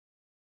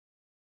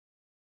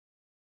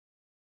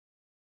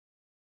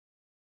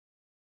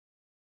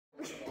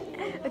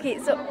Okay,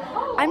 so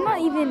I'm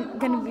not even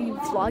gonna be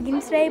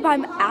vlogging today, but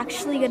I'm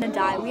actually gonna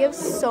die. We have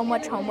so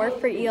much homework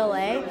for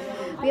ELA.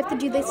 We have to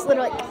do this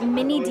little like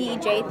mini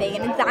DEJ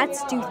thing, and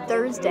that's due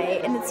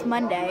Thursday, and it's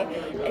Monday.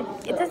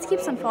 It just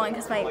keeps on falling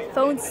because my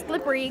phone's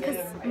slippery because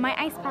my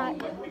ice pack.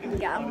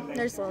 Yeah,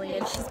 there's Lily,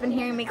 and she's been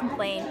hearing me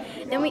complain.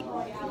 Then we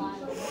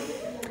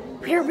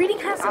are reading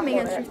House of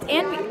Megan's Truth,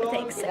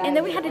 and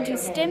then we had to do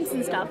stims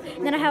and stuff.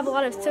 And then I have a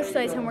lot of social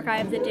studies homework I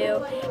have to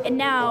do. And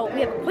now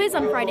we have a quiz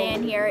on Friday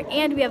in here,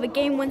 and we have a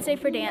game Wednesday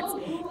for dance,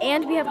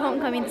 and we have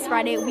homecoming this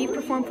Friday. We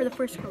performed for the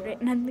first quarter,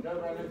 and I'm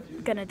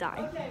gonna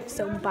die.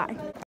 So bye.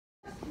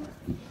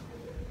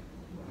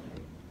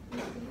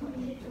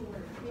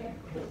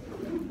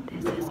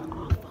 This is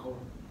awful.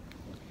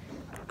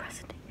 The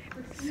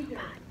presentation is so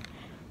bad.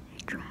 I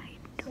tried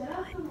to put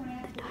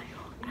the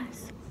title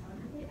as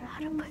how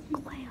to put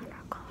clay on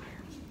our car.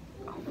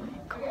 Oh my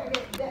god.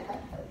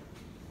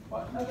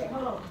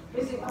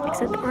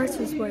 Except ours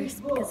was worse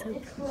because of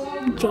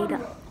Jada.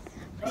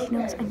 But she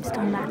knows I'm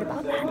still mad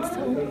about that,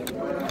 so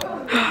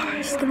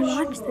she's gonna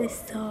watch this,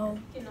 so.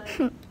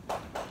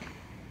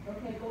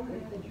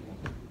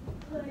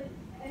 Put an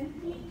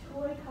empty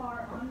toy car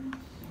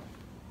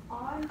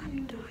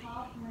onto the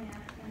top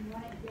ramp and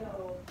let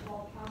go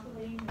while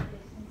calculating the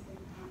distance and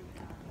time.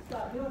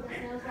 Stop. You know what that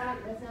sounds like?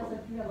 That sounds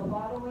like you have a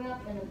bottom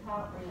ramp and a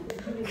top ramp. It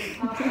should be the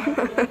top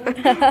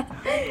ramp.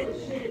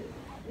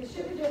 It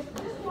should be just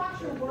watch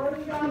your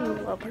wording, guys. I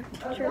love her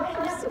teacher.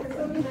 She's so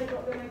funny.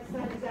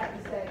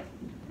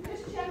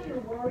 Just check your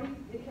wording,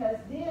 because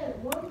then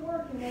one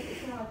word can make it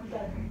sound like you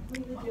got a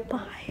completely different.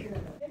 Bye.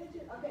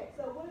 Okay,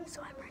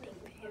 So I'm writing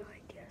video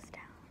ideas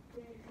down.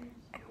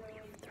 I only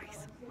have 3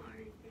 so far.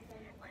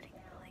 Letting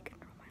Lily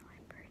control my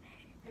life per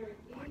day.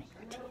 Morning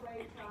routine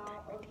and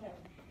nighttime routine.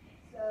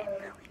 And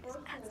Lily's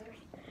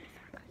answering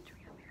our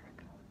country,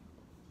 America.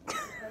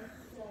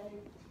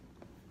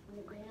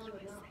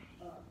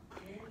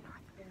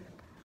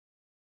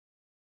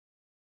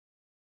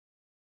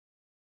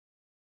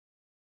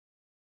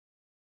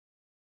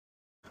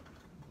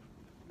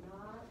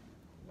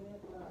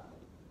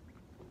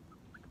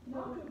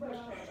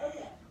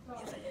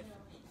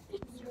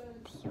 It's the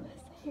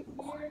USA,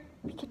 or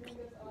we could be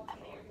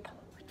America.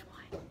 Which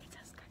one? It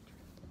says country.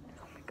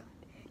 Oh my god,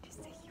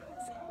 just say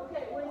USA.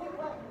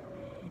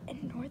 And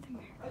North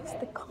America is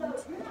the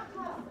continent.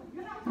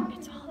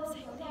 It's all the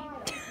same thing.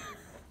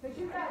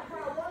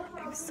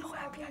 I'm so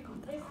happy I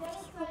got that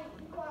off.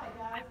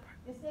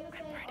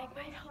 I'm writing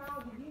my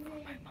health form for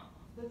my mom.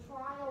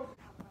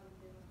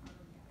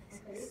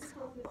 This is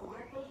so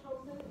boring.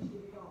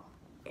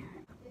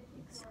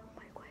 So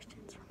my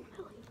questions from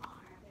Lily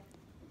are,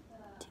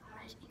 do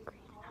red and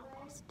green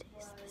apples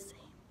taste the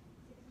same?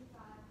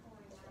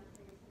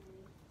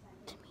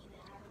 To me they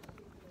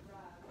do.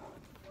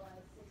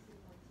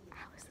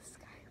 How is the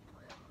sky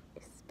blue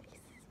if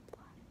space is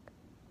black?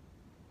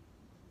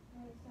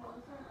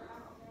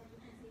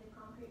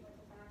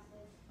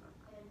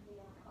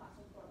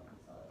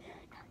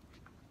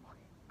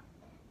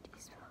 Do you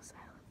spell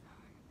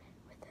xylophone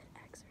with an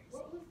X or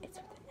a Z? It's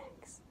with an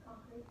X.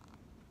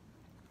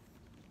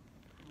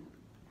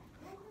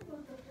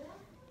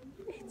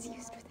 It's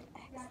used with an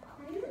X.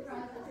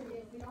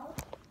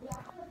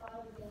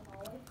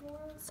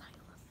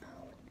 Xylophone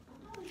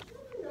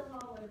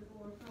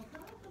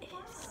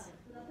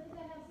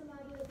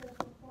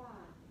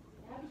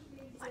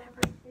is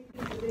whatever.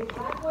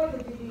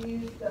 Did you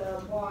use the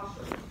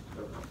washer?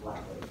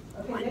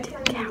 Okay, What next did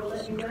time you cows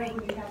let me know. drink?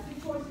 You have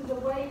 2 choices of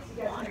weights.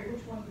 You got to know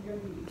which one you're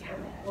going to use.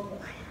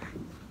 Okay.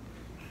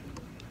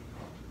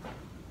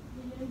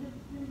 The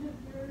independent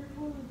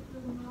variable is the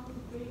amount of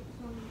weight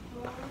on the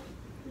car.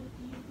 The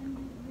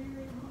dependent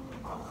variable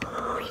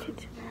Read it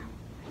to them.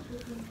 is the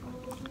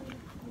controllable.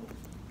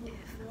 If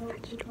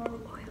vegetable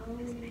oil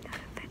is made out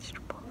of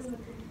vegetables,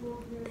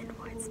 then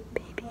what's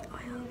baby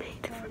oil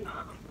made from?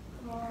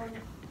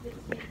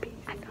 Baby,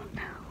 I don't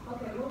know.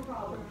 Okay, no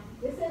problem.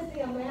 This is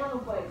the amount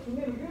of weights.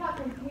 Remember, you're not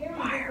comparing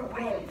Why are different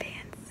white weights.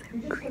 vans so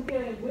You're just creepy?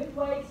 comparing with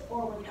weights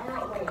or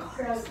without weights. So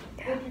cars.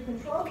 if you're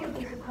controlling a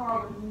piece of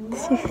car with no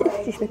See,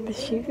 weights, with the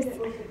shoes. it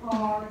was a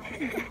car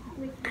with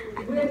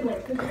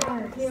weights, because you're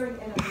not comparing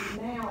an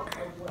amount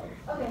of weight.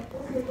 Okay,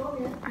 let's go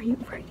ahead. Are you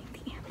writing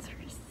the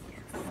answers?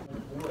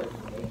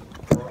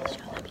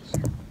 Show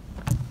them.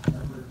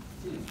 Number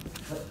 2,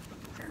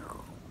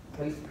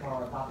 place the car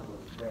on top of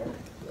the red.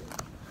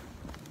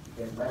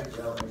 Then let it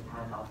go and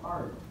time how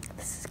far it is.